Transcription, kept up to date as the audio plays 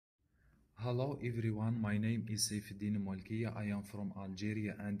Hello everyone, my name is SEYFEDDINE MOUALKIA. I am from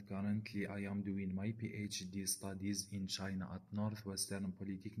Algeria and currently I am doing my PhD studies in China at Northwestern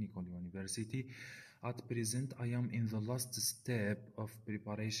Polytechnical University. At present, I am in the last step of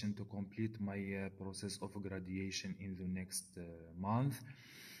preparation to complete my process of graduation in the next month.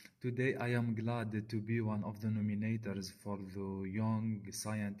 Today, I am glad to be one of the nominators for the Young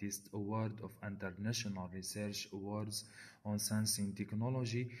Scientist Award of International Research Awards on Science and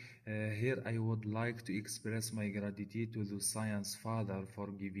Technology. Here, I would like to express my gratitude to the Science Father for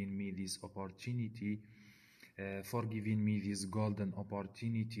giving me this opportunity, for giving me this golden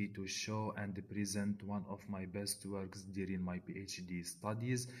opportunity to show and present one of my best works during my PhD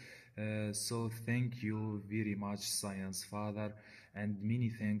studies. So thank you very much, Science Father, and many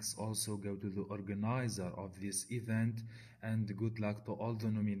thanks also go to the organizer of this event, and good luck to all the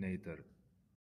nominators.